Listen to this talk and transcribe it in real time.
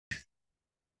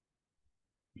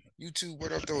YouTube,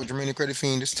 what up though? Jermaine the Credit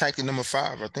Fiend. This tactic number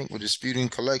 5, I think, with disputing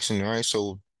collection. All right.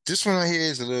 So this one right here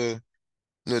is a little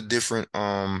different.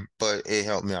 But it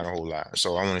helped me out a whole lot.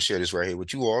 So I want to share this right here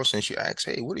with you all since you asked,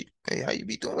 hey, hey, how you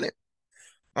be doing it?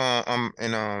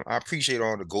 I appreciate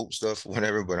all the GOAT stuff,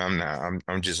 whatever, but I'm not.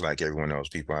 I'm just like everyone else,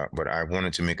 people. But I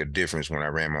wanted to make a difference when I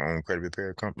ran my own credit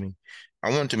repair company. I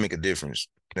wanted to make a difference.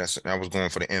 I was going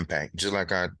for the impact, just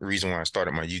like reason why I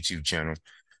started my YouTube channel.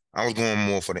 I was going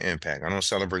more for the impact. I don't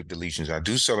celebrate deletions. I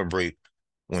do celebrate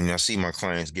when I see my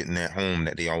clients getting that home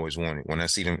that they always wanted. When I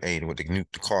see them, hey, with the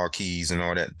car keys and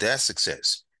all that, that's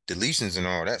success. Deletions and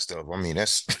all that stuff. I mean,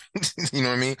 that's you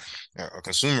know what I mean.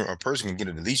 A person can get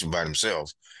a deletion by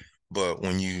themselves, but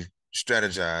when you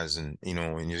strategize and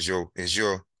and it's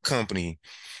your company,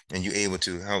 and you're able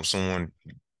to help someone,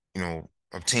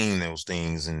 obtain those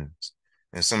things, and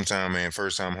sometime, man,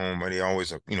 first time home, but they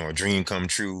always a dream come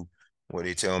true what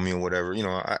they tell me or whatever. It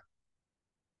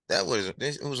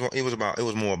was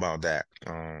more about that.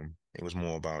 It was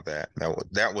more about that.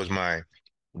 That was my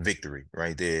victory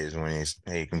right there, is when it's,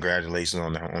 hey, congratulations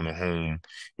on the home.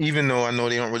 Even though I know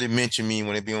they don't really mention me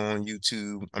when they be on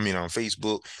YouTube, I mean on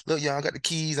Facebook. Look, y'all, I got the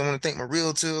keys. I want to thank my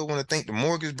realtor. I want to thank the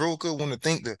mortgage broker. I want to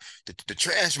thank the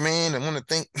trash man. I want to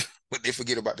thank, but they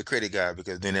forget about the credit guy,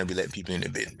 because then they'll be letting people in their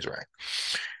business, right?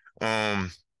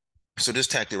 Um, so this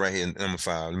tactic right here, number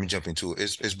 5, let me jump into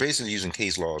it. It's basically using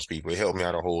case laws, people. It helped me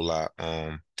out a whole lot.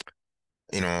 When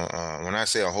I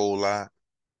say a whole lot,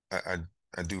 I, I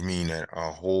I do mean that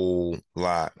a whole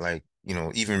lot. Like,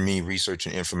 even me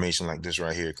researching information like this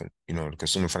right here, the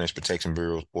Consumer Financial Protection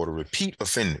Bureau, or the repeat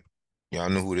offender. Y'all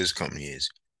know who this company is.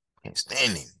 Can't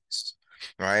stand this.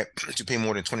 Right? To pay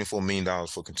more than $24 million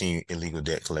for continued illegal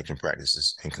debt collection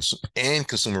practices and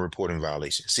consumer reporting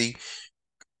violations. See,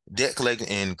 debt collecting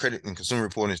and credit and consumer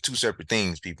reporting is two separate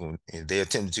things, people. If they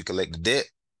attempted to collect the debt,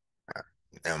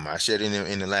 I shared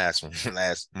in the last one,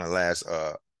 my last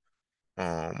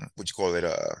what you call it,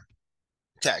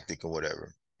 tactic or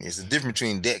whatever. It's the difference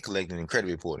between debt collecting and credit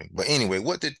reporting. But anyway,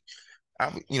 what did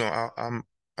I you know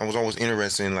I was always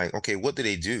interested in, like, okay, what did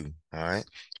they do? All right.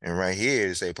 And right here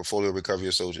it say Portfolio Recovery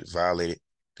Associates violated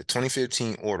the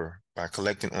 2015 order by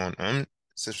collecting on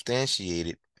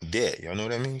unsubstantiated debt. Y'all know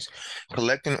what that means?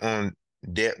 Collecting on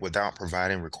debt without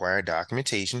providing required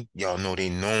documentation. Y'all know they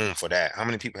known for that. How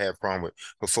many people have a problem with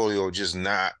portfolio just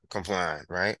not complying,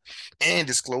 right? And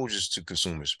disclosures to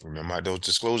consumers. Remember those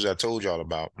disclosures I told y'all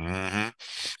about?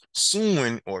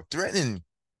 Suing or threatening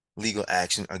legal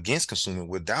action against consumer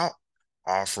without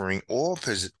offering or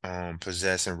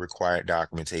possessing required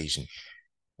documentation.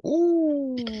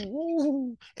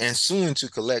 Ooh. And suing to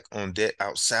collect on debt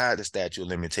outside the statute of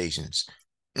limitations.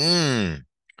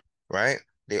 Right?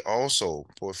 They also,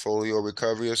 Portfolio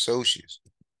Recovery Associates,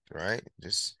 right?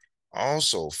 This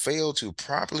also fail to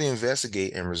properly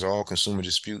investigate and resolve consumer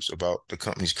disputes about the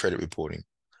company's credit reporting.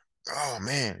 Oh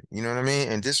man, you know what I mean?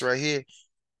 And this right here,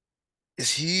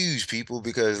 it's huge, people,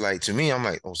 because, like, to me, I'm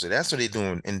like, oh, so that's what they're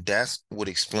doing, and that's would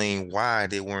explain why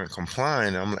they weren't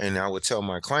complying. And I would tell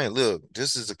my client, look,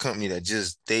 this is a company that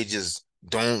they just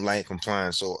don't like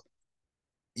compliance, so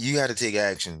you got to take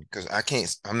action, because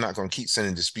I'm not going to keep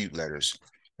sending dispute letters,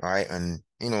 all right? And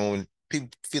when people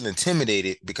feel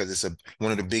intimidated because it's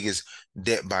one of the biggest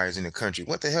debt buyers in the country,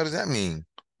 what the hell does that mean,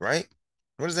 right?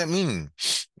 What does that mean?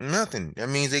 Nothing. That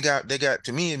means they got,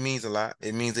 to me, it means a lot.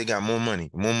 It means they got more money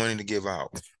to give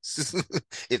out.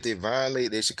 If they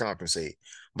violate, they should compensate.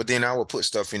 But then I would put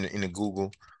stuff in the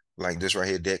Google, like this right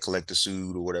here, debt collector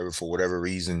sued or whatever, for whatever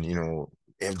reason,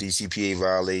 FDCPA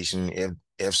violation,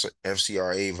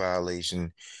 FCRA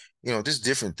violation, just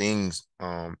different things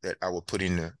that I would put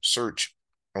in the search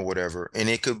or whatever. And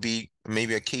it could be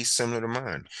maybe a case similar to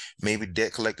mine. Maybe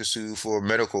debt collector sued for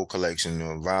medical collection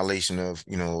or violation of,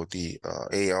 the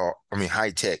High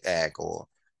Tech Act, or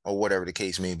whatever the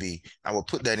case may be. I would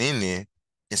put that in there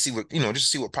and see what,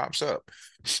 just see what pops up.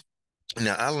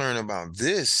 Now I learned about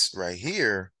this right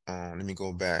here. Let me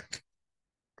go back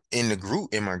in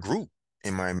my group,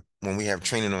 when we have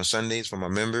training on Sundays for my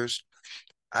members.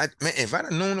 Man, if I'd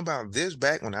have known about this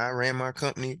back when I ran my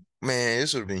company, man,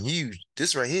 this would have been huge.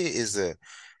 This right here is the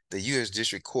U.S.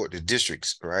 District Court, the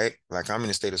districts, right? Like, I'm in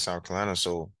the state of South Carolina,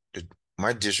 so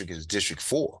my district is District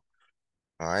 4. All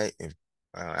right.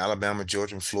 Alabama,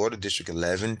 Georgia, and Florida, District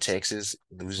 11, Texas,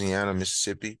 Louisiana,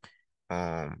 Mississippi,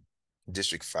 um,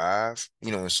 District 5,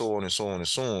 and so on and so on and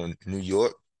so on. New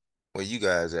York, where you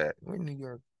guys at? Where New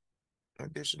York?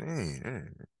 What district?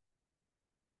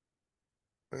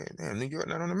 Damn, New York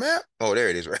not on the map? Oh, there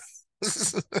it is, right?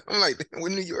 I'm like, where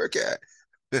New York at?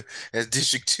 That's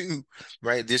District 2,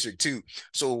 right? District 2.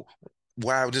 So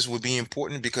why this would be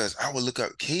important, because I would look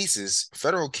up cases,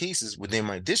 federal cases within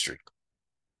my district.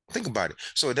 Think about it.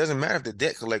 So it doesn't matter if the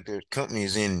debt collector company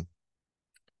is in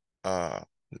uh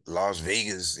Las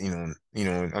Vegas, I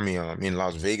mean, in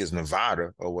Las Vegas,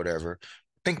 Nevada, or whatever.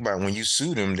 Think about it. When you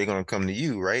sue them, they're gonna come to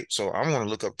you, right? So I want to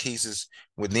look up cases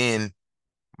within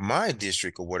my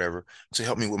district or whatever to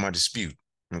help me with my dispute.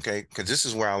 Okay, because this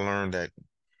is where I learned that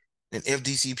an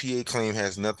FDCPA claim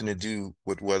has nothing to do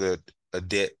with whether a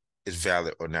debt is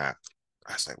valid or not.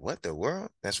 I was like, what the world?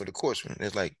 That's what the court's mean.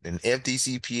 It's like an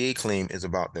FDCPA claim is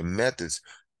about the methods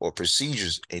or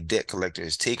procedures a debt collector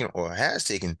has taken or has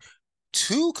taken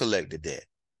to collect the debt.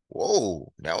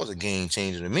 Whoa, that was a game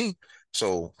changer to me.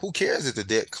 So who cares if the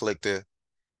debt collector,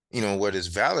 whether it's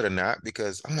valid or not?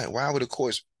 Because I'm like, why would the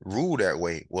courts rule that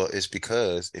way? Well, it's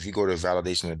because if you go to the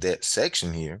validation of debt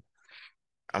section here,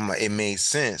 I'm like, it made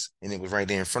sense. And it was right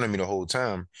there in front of me the whole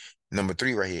time. Number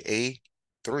 3 right here,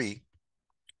 A3,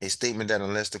 a statement that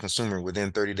unless the consumer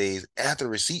within 30 days after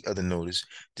receipt of the notice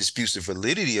disputes the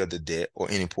validity of the debt or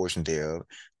any portion thereof,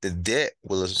 the debt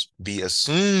will be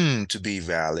assumed to be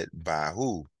valid by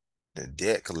who? The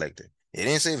debt collector. It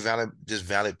didn't say valid, just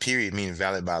valid period, meaning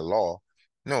valid by law.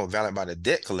 No, valid by the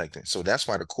debt collector. So that's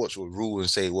why the courts will rule and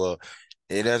say, well,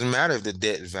 it doesn't matter if the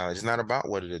debt is valid. It's not about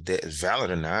whether the debt is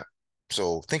valid or not.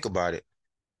 So think about it.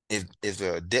 If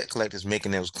the debt collector is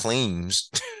making those claims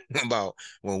about,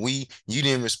 when you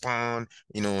didn't respond,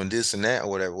 and this and that or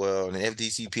whatever. Well, an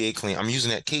FDCPA claim, I'm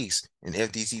using that case. An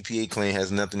FDCPA claim has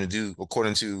nothing to do,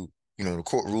 according to the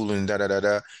court ruling, da da da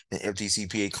da. An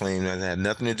FDCPA claim that had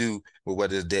nothing to do with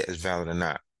whether the debt is valid or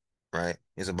not. Right?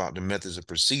 It's about the methods and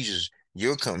procedures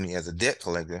your company as a debt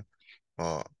collector,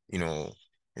 uh, you know,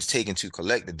 is taken to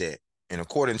collect the debt. And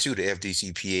according to the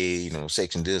FDCPA,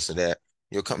 section this or that,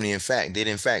 your company, in fact, did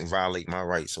in fact violate my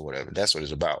rights or whatever. That's what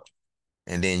it's about.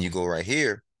 And then you go right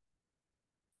here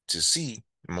to see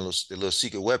the little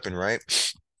secret weapon, right?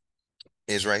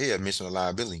 Is right here, admission of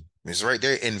liability. It's right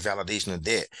there, invalidation of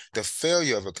debt. The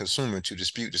failure of a consumer to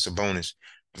dispute this bonus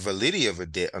validity of a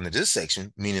debt under this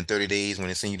section, meaning 30 days when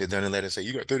they send you the done letter, say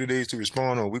you got 30 days to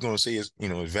respond, or we're going to say it's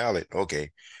valid.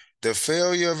 Okay. The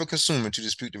failure of a consumer to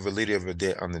dispute the validity of a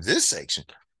debt under this section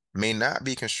may not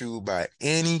be construed by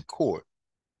any court.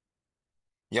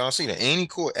 Y'all see that any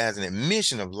court as an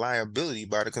admission of liability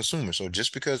by the consumer. So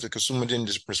just because the consumer didn't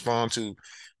just respond to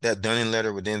that Dunning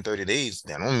letter within 30 days,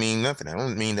 that don't mean nothing. That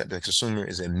don't mean that the consumer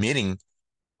is admitting.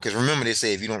 Because remember, they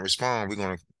say if you don't respond, we're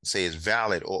going to say it's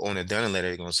valid, or on the Dunning letter,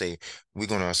 they're going to say we're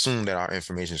going to assume that our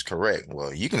information is correct.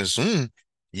 Well, you can assume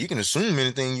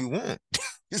anything you want,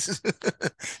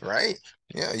 right?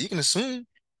 Yeah, you can assume,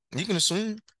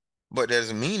 but that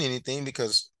doesn't mean anything,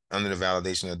 because under the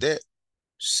validation of debt,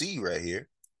 C right here,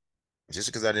 just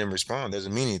because I didn't respond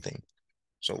doesn't mean anything.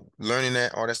 So learning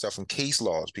that, all that stuff from case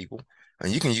laws, people,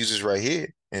 and you can use this right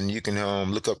here, and you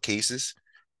can look up cases.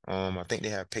 I think they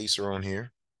have Pacer on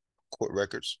here, court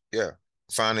records. Yeah,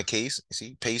 find a case. You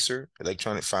see, Pacer,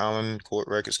 electronic filing, court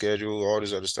record schedule, all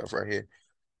this other stuff right here.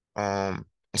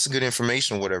 It's good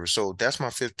information or whatever. So that's my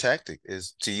 5th tactic,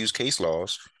 is to use case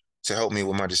laws to help me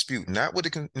with my dispute, not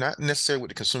not necessarily with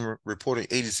the consumer reporting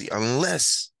agency,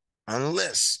 unless,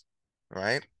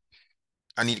 right,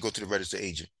 I need to go to the registered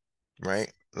agent,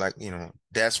 right? Like,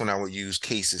 that's when I would use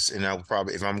cases. And I would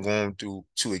probably, if I'm going through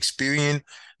to Experian,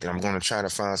 then I'm going to try to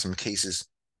find some cases,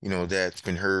 that's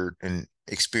been heard in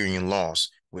Experian loss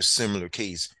with similar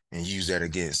case, and use that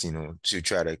against, to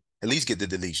try to at least get the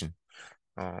deletion.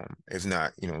 If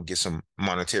not, get some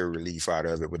monetary relief out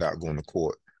of it without going to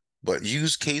court. But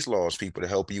use case laws, people, to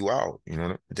help you out.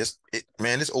 This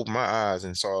opened my eyes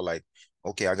and saw, like,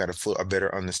 okay, I got a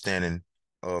better understanding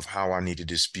of how I need to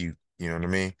dispute. You know what I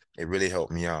mean? It really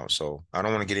helped me out. So I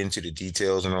don't want to get into the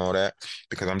details and all that,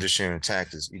 because I'm just sharing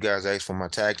tactics. You guys asked for my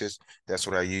tactics. That's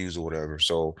what I use or whatever.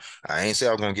 So I ain't say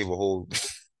I'm gonna give a whole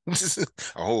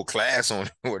a whole class on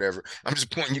it or whatever. I'm just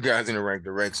pointing you guys in the right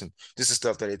direction. This is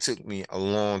stuff that it took me a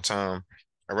long time.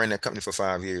 I ran that company for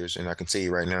 5 years, and I can tell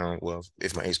you right now, well,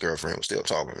 if my ex-girlfriend was still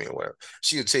talking to me or whatever,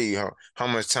 she'll tell you how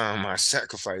much time I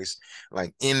sacrificed,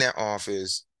 like in that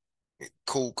office,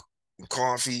 Coke,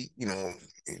 coffee,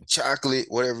 chocolate,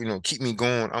 whatever, keep me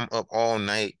going. I'm up all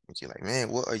night. And she's like, man,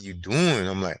 what are you doing?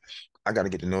 I'm like, I got to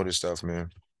get to know this stuff, man.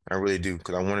 I really do,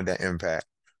 because I wanted that impact.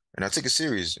 And I took it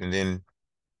serious. And then,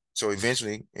 so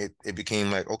eventually it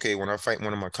became like, okay, when I fight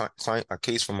one of my client, a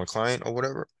case from a client or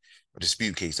whatever, a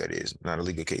dispute case, that is, not a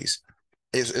legal case.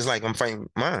 It's like I'm fighting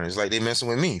mine. It's like they messing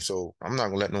with me. So I'm not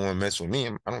gonna let no one mess with me.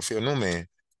 I don't fear no man,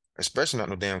 especially not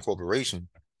no damn corporation.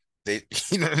 They,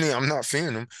 you know what I mean? I'm not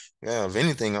fearing them. Yeah, if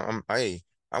anything, I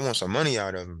want some money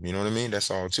out of them. You know what I mean? That's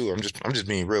all too. I'm just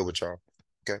being real with y'all.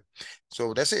 Okay.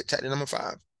 So that's it. Tactic number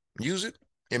 5. Use it.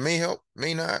 It may help,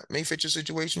 may not, may fit your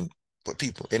situation. But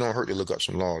people, it don't hurt to look up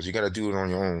some laws. You got to do it on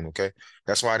your own, okay?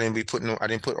 That's why I didn't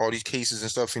put all these cases and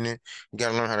stuff in there. You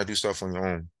got to learn how to do stuff on your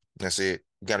own. That's it.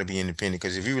 You got to be independent.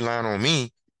 Because if you relying on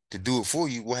me to do it for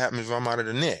you, what happens if I'm out of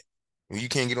the net? Well, you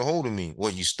can't get a hold of me.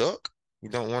 What, you stuck? You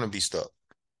don't want to be stuck.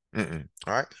 All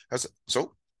right.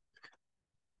 So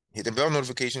hit the bell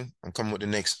notification. I'm coming with the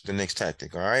next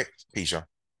tactic. All right. Peace, y'all.